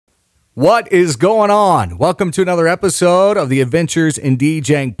What is going on? Welcome to another episode of the Adventures in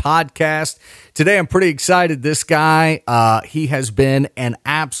DJing podcast. Today, I'm pretty excited. This guy, he has been an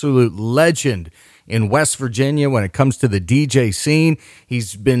absolute legend in West Virginia when it comes to the DJ scene.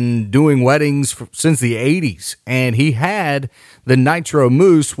 He's been doing weddings since the 80s, and he had the Nitro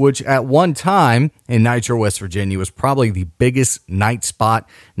Moose, which at one time in Nitro, West Virginia, was probably the biggest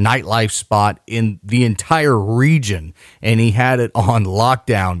nightlife spot in the entire region, and he had it on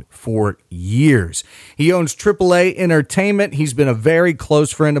lockdown for years. He owns AAA Entertainment. He's been a very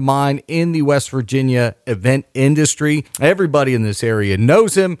close friend of mine in the West Virginia event industry. Everybody in this area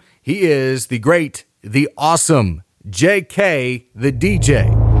knows him. He is the great, the awesome JK, the DJ.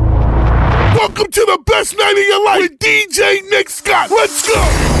 Welcome to the best night of your life with DJ Nick Scott. Let's go!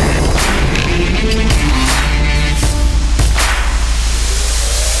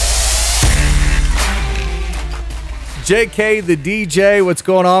 JK, the DJ, what's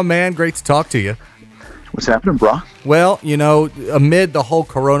going on, man? Great to talk to you. What's happening, bro? Well, you know, amid the whole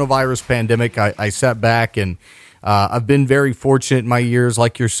coronavirus pandemic, I sat back and I've been very fortunate in my years,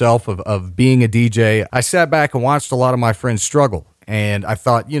 like yourself, of being a DJ. I sat back and watched a lot of my friends struggle, and I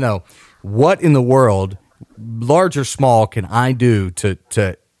thought, you know, what in the world, large or small, can I do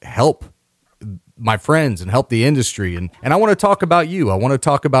to help my friends and help the industry? And I want to talk about you. I want to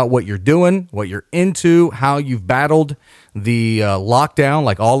talk about what you're doing, what you're into, how you've battled the lockdown,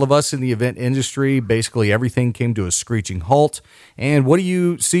 like all of us in the event industry. Basically, everything came to a screeching halt. And what do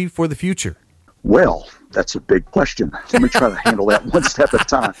you see for the future? Well, that's a big question. Let me try to handle that one step at a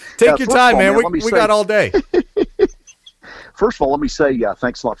time. Take your time, man. We got all day. First of all, let me say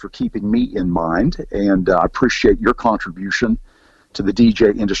thanks a lot for keeping me in mind, and I appreciate your contribution to the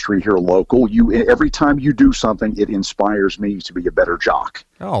DJ industry here local. Every time you do something, it inspires me to be a better jock.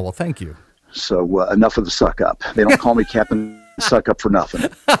 Oh, well, thank you. So enough of the suck up. They don't call me Captain Suck Up for nothing.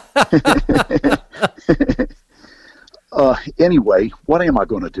 Anyway, what am I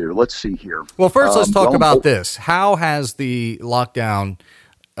going to do? Let's see here. Well, first, let's talk about this. How has the lockdown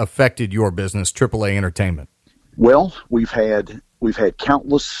affected your business, AAA Entertainment? Well, we've had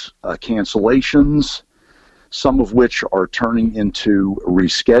countless cancellations, some of which are turning into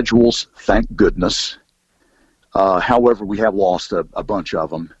reschedules, thank goodness. However, we have lost a bunch of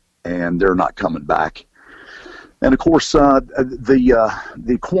them, and they're not coming back. And, of course,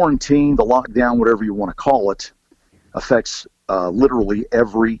 the quarantine, the lockdown, whatever you want to call it, affects literally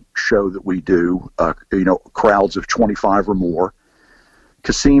every show that we do, crowds of 25 or more,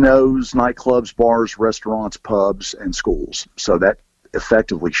 casinos, nightclubs, bars, restaurants, pubs, and schools. So that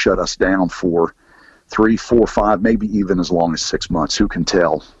effectively shut us down for 3, 4, 5, maybe even as long as 6 months. Who can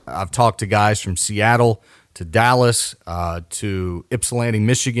tell? I've talked to guys from Seattle to Dallas to Ypsilanti,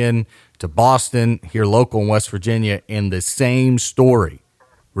 Michigan, to Boston, here local in West Virginia, and the same story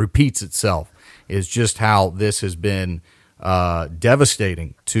repeats itself. Is just how this has been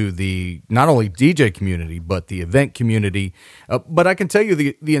devastating to the not only DJ community, but the event community. But I can tell you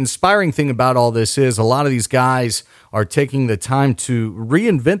the inspiring thing about all this is a lot of these guys are taking the time to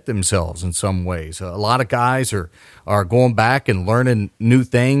reinvent themselves in some ways. A lot of guys are going back and learning new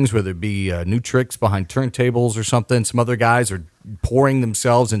things, whether it be new tricks behind turntables or something. Some other guys are pouring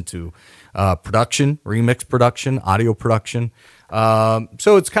themselves into production, remix production, audio production.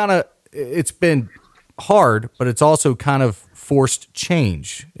 So it's been hard, but it's also kind of forced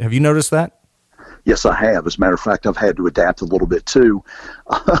change. Have you noticed that? Yes, I have. As a matter of fact, I've had to adapt a little bit too.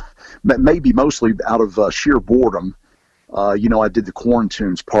 Maybe mostly out of sheer boredom. I did the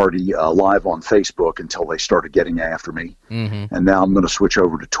Quarantunes party live on Facebook until they started getting after me. Mm-hmm. And now I'm going to switch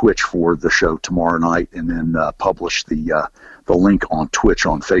over to Twitch for the show tomorrow night and then publish the link on Twitch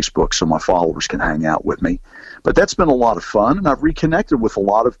on Facebook so my followers can hang out with me. But that's been a lot of fun, and I've reconnected with a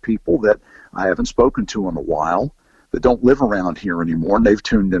lot of people that I haven't spoken to in a while that don't live around here anymore, and they've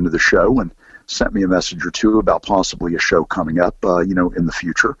tuned into the show and sent me a message or two about possibly a show coming up, in the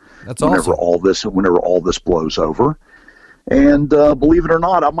future. That's awesome. Whenever all this blows over. And believe it or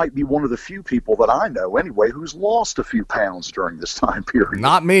not, I might be one of the few people that I know anyway who's lost a few pounds during this time period.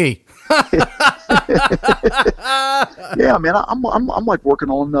 Not me. Yeah, man, I'm like working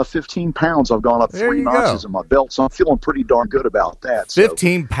on 15 pounds. I've gone up 3 notches in my belt, so I'm feeling pretty darn good about that.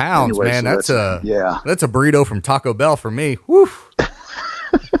 15 pounds, man. That's a burrito from Taco Bell for me. Woo.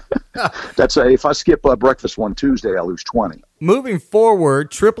 If I skip breakfast one Tuesday, I lose 20. Moving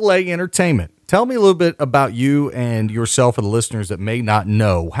forward, AAA Entertainment. Tell me a little bit about you and yourself for the listeners that may not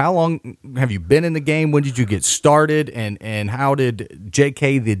know. How long have you been in the game? When did you get started? And how did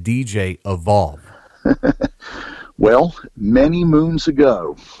JK the DJ evolve? Well, many moons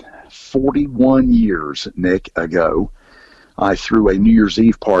ago, 41 years, Nick, ago, I threw a New Year's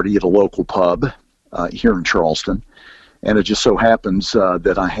Eve party at a local pub here in Charleston, and it just so happens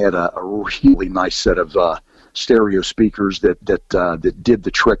that I had a really nice set of stereo speakers that did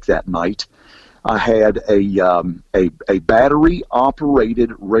the trick that night. I had a battery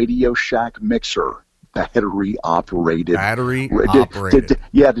operated Radio Shack mixer. Battery operated. Did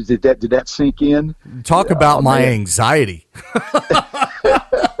that sink in? Talk about my anxiety.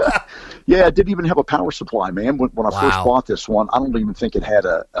 Yeah, it didn't even have a power supply, man. When I first bought this one, I don't even think it had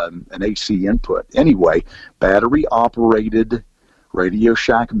an AC input. Anyway, battery operated Radio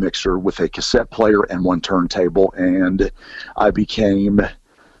Shack mixer with a cassette player and one turntable, and I became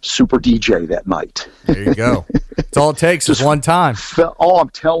super DJ that night. There you go. It's all it takes is one time. I'm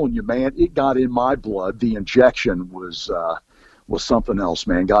telling you, man, it got in my blood. The injection was something else,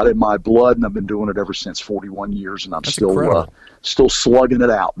 man. Got in my blood, and I've been doing it ever since. 41 years, and I'm still slugging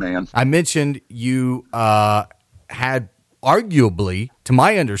it out, man. I mentioned you had arguably, to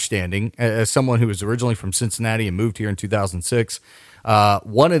my understanding, as someone who was originally from Cincinnati and moved here in 2006,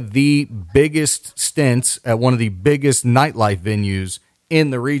 one of the biggest stints at one of the biggest nightlife venues in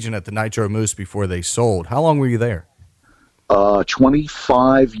the region at the Nitro Moose before they sold. How long were you there?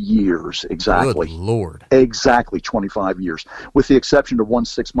 25 years, exactly. Good Lord. Exactly 25 years. With the exception of 1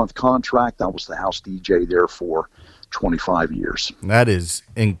 6-month contract, I was the house DJ there for 25 years. That is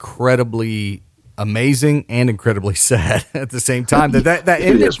incredibly amazing and incredibly sad at the same time that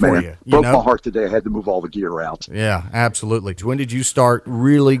ended for you. Broke my heart today. I had to move all the gear out. Yeah, absolutely. When did you start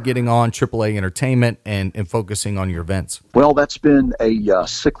really getting on AAA entertainment and focusing on your events? Well, that's been a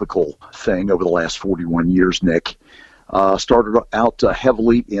cyclical thing over the last 41 years, Nick. Started out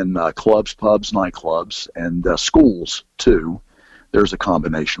heavily in clubs, pubs, nightclubs, and schools, too. There's a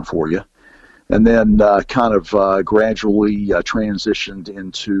combination for you. And then kind of gradually transitioned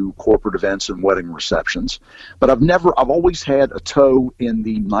into corporate events and wedding receptions. But I've always had a toe in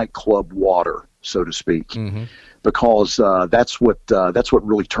the nightclub water, so to speak, because that's what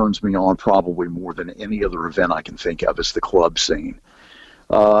really turns me on probably more than any other event I can think of is the club scene.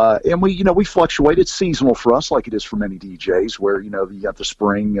 And we fluctuate. It's seasonal for us, like it is for many DJs, where you got the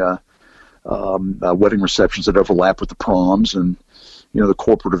spring wedding receptions that overlap with the proms, and the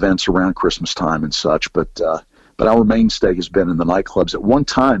corporate events around Christmas time and such. But our mainstay has been in the nightclubs. At one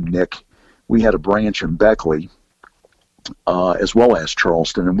time, Nick, we had a branch in Beckley, as well as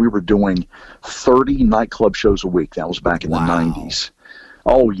Charleston, and we were doing 30 nightclub shows a week. That was back in the 90s.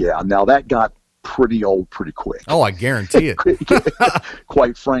 Oh yeah. Now that got pretty old pretty quick. Oh, I guarantee it.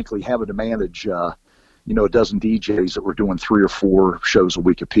 Quite frankly, having to manage a dozen DJs that were doing 3 or 4 shows a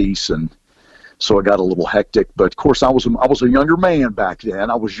week apiece, and so it got a little hectic. But of course, I was a younger man back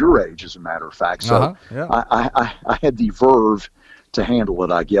then. I was your age, as a matter of fact. So I had the verve to handle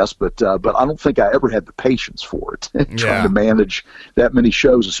it, I guess. But I don't think I ever had the patience for it. Trying to manage that many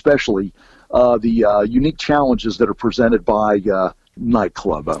shows, especially the unique challenges that are presented by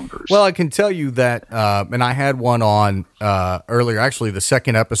nightclub owners. Well, I can tell you that, and I had one on earlier, actually the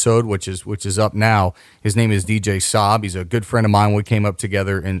second episode, which is up now. His name is DJ Saab. He's a good friend of mine. We came up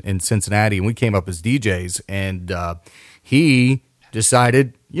together in Cincinnati, and we came up as DJs, and he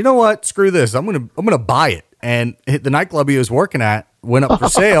decided, you know what, screw this, I'm gonna buy it. And the nightclub he was working at went up for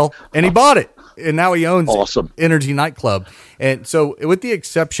sale, and he bought it. And now he owns Energy Nightclub. And so with the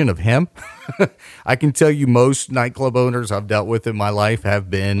exception of him, I can tell you most nightclub owners I've dealt with in my life have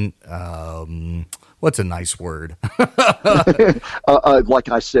been, what's a nice word? Like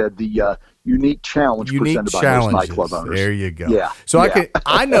I said, the unique challenge presented by those nightclub owners. There you go. Yeah. So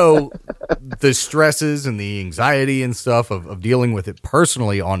I know the stresses and the anxiety and stuff of dealing with it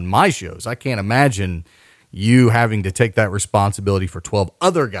personally on my shows. I can't imagine you having to take that responsibility for 12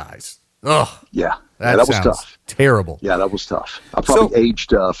 other guys. Oh, yeah. That was tough. Terrible. Yeah, that was tough. I probably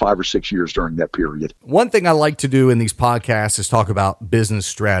aged 5 or 6 years during that period. One thing I like to do in these podcasts is talk about business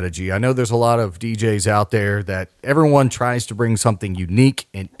strategy. I know there's a lot of DJs out there that everyone tries to bring something unique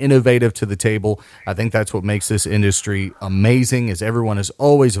and innovative to the table. I think that's what makes this industry amazing, is everyone is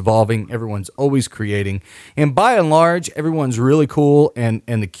always evolving, everyone's always creating, and by and large, everyone's really cool, and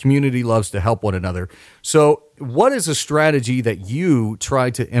the community loves to help one another. So what is a strategy that you try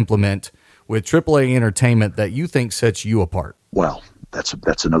to implement with AAA Entertainment that you think sets you apart? Well, that's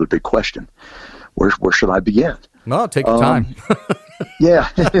another big question. Where should I begin? No, take your time. Yeah.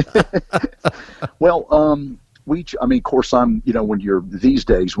 Well, of course, when you're these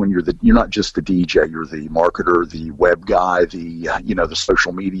days, you're not just the DJ, you're the marketer, the web guy, the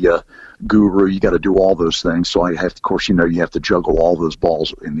social media guru. You got to do all those things. So I have to, of course, you have to juggle all those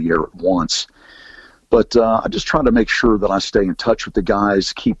balls in the air at once. But I just try to make sure that I stay in touch with the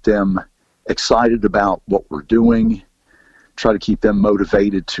guys, keep them excited about what we're doing, try to keep them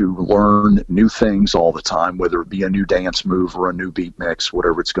motivated to learn new things all the time, whether it be a new dance move or a new beat mix,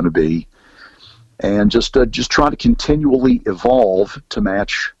 whatever it's going to be, and just try to continually evolve to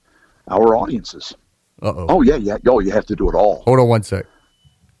match our audiences. Oh yeah. Oh, you have to do it all. Hold on one sec.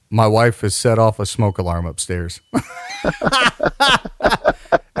 My wife has set off a smoke alarm upstairs.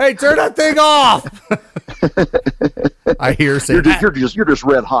 Hey, turn that thing off! I hear saying you're just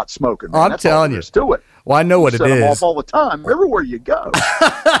red hot smoking. Man. I'm telling you, just do it. Well, I know what it is. Set them off all the time, everywhere you go.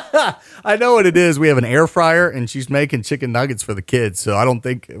 I know what it is. We have an air fryer, and she's making chicken nuggets for the kids. So I don't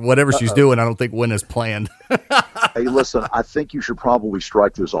think whatever she's doing, I don't think Win is planned. Hey, listen, I think you should probably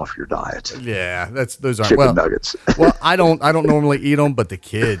strike those off your diet. Yeah, those aren't chicken nuggets. Well, I don't normally eat them, but the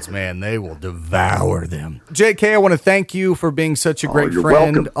kids, man, they will devour them. JK, I want to thank you for being such a great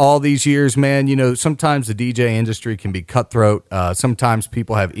friend welcome. all these years, man. You know, sometimes the DJ industry can be cutthroat. Sometimes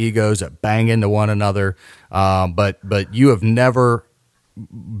people have egos that bang into one another. But you have never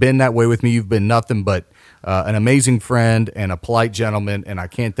been that way with me. You've been nothing but an amazing friend and a polite gentleman, and I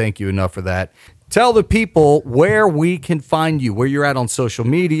can't thank you enough for that. Tell the people where we can find you, where you're at on social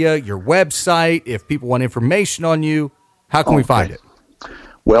media, your website. If people want information on you, how can we find it?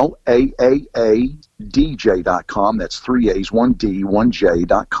 Well, AAADJ.com. That's 3 A's, 1 D, 1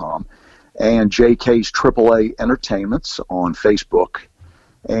 J.com. And JK's AAA Entertainments on Facebook.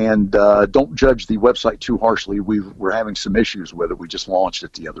 And don't judge the website too harshly. We're having some issues with it. We just launched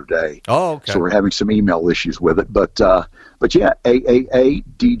it the other day. Oh, okay. So we're having some email issues with it. But yeah,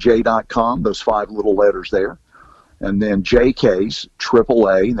 AAADJ.com, those 5 little letters there. And then JK's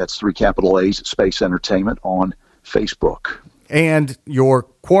AAA, that's 3 capital A's, Space Entertainment on Facebook. And your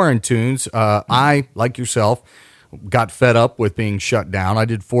quarantunes, I, like yourself, got fed up with being shut down. I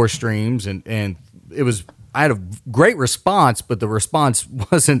did 4 streams, and it was... I had a great response, but the response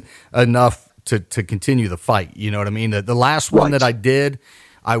wasn't enough to continue the fight. You know what I mean? The last one that I did,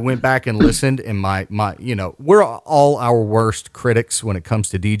 I went back and listened, and my we're all our worst critics when it comes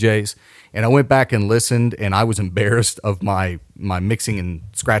to DJs. And I went back and listened, and I was embarrassed of my mixing and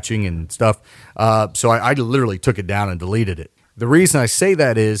scratching and stuff. So I literally took it down and deleted it. The reason I say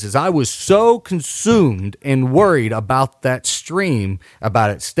that is I was so consumed and worried about that stream, about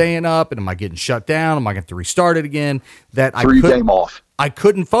it staying up, and am I getting shut down? Am I going to have to restart it again? That game off. I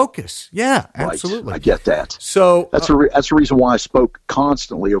couldn't focus. Yeah, absolutely. Right. I get that. So that's the reason why I spoke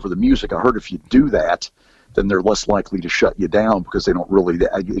constantly over the music. I heard if you do that, then they're less likely to shut you down because they don't really.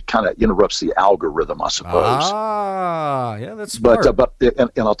 It kind of interrupts the algorithm, I suppose. Yeah, that's smart. But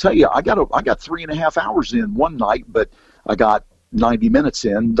I'll tell you, I got 3.5 hours in one night, but I got 90 minutes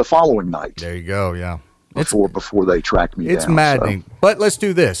in the following night. There you go. Yeah. Before they track me down. It's maddening. So. But let's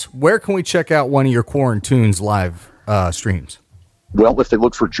do this. Where can we check out one of your Quarantunes live streams? Well, if they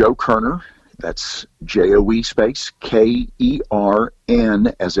look for Joe Kerner, that's JOE space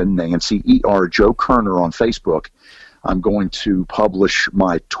KERN as in Nancy ER, Joe Kerner on Facebook. I'm going to publish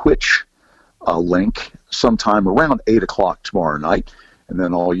my Twitch link sometime around 8 o'clock tomorrow night. And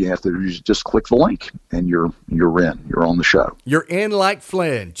then all you have to do is just click the link, and you're in. You're on the show. You're in like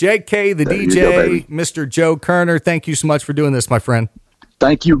Flynn. JK, the there DJ, Mr. Joe Kerner, thank you so much for doing this, my friend.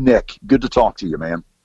 Thank you, Nick. Good to talk to you, man.